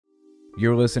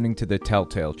You're listening to the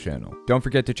Telltale Channel. Don't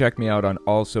forget to check me out on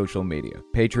all social media: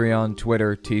 Patreon,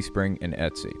 Twitter, Teespring, and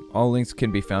Etsy. All links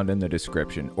can be found in the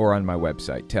description or on my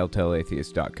website,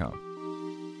 telltaleatheist.com.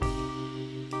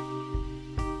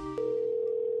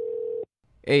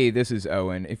 Hey, this is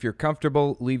Owen. If you're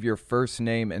comfortable, leave your first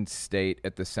name and state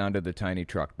at the sound of the tiny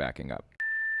truck backing up.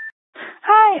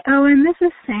 Hi, Owen. This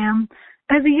is Sam.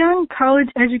 As a young,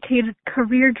 college-educated,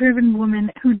 career-driven woman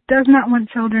who does not want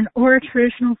children or a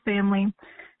traditional family,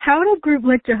 how would a group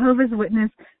like Jehovah's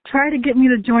Witness try to get me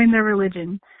to join their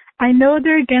religion? I know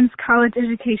they're against college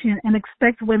education and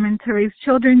expect women to raise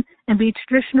children and be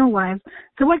traditional wives,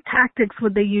 so what tactics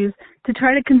would they use to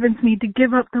try to convince me to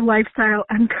give up the lifestyle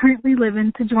I'm currently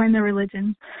living to join their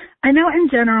religion? I know in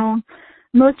general,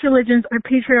 most religions are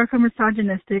patriarchal and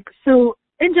misogynistic, so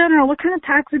in general, what kind of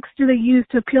tactics do they use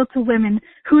to appeal to women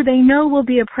who they know will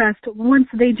be oppressed once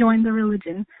they join the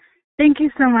religion? Thank you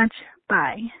so much.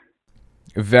 Bye.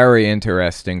 Very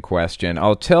interesting question.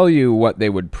 I'll tell you what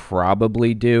they would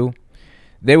probably do.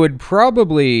 They would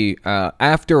probably,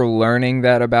 after learning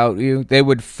that about you, they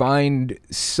would find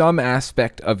some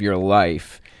aspect of your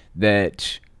life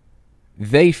that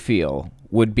they feel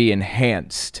would be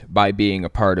enhanced by being a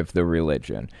part of the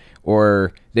religion.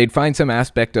 Or they'd find some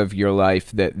aspect of your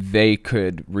life that they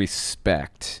could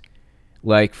respect.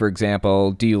 Like, for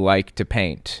example, do you like to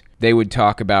paint? They would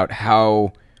talk about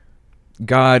how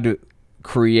God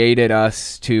created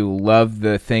us to love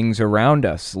the things around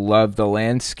us, love the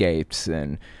landscapes,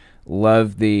 and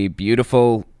love the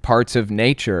beautiful parts of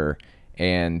nature.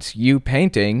 And you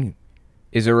painting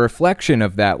is a reflection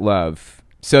of that love.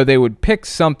 So they would pick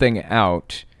something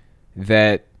out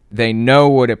that they know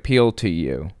would appeal to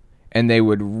you, and they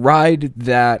would ride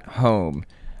that home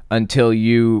until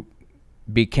you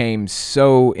became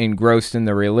so engrossed in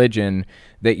the religion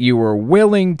that you were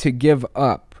willing to give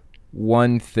up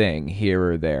one thing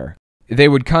here or there. They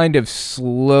would kind of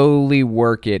slowly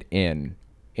work it in,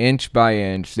 inch by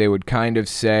inch. They would kind of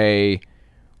say,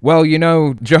 well, you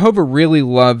know, Jehovah really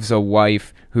loves a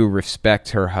wife who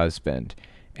respects her husband.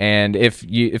 And if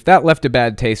that left a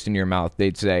bad taste in your mouth,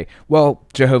 they'd say, well,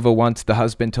 Jehovah wants the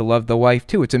husband to love the wife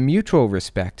too. It's a mutual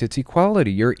respect. It's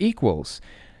equality. You're equals.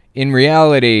 In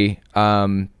reality,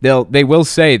 they will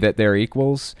say that they're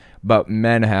equals, but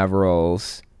men have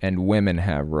roles and women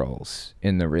have roles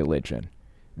in the religion.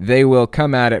 They will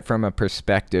come at it from a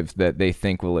perspective that they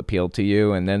think will appeal to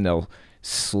you, and then they'll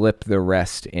slip the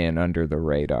rest in under the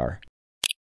radar.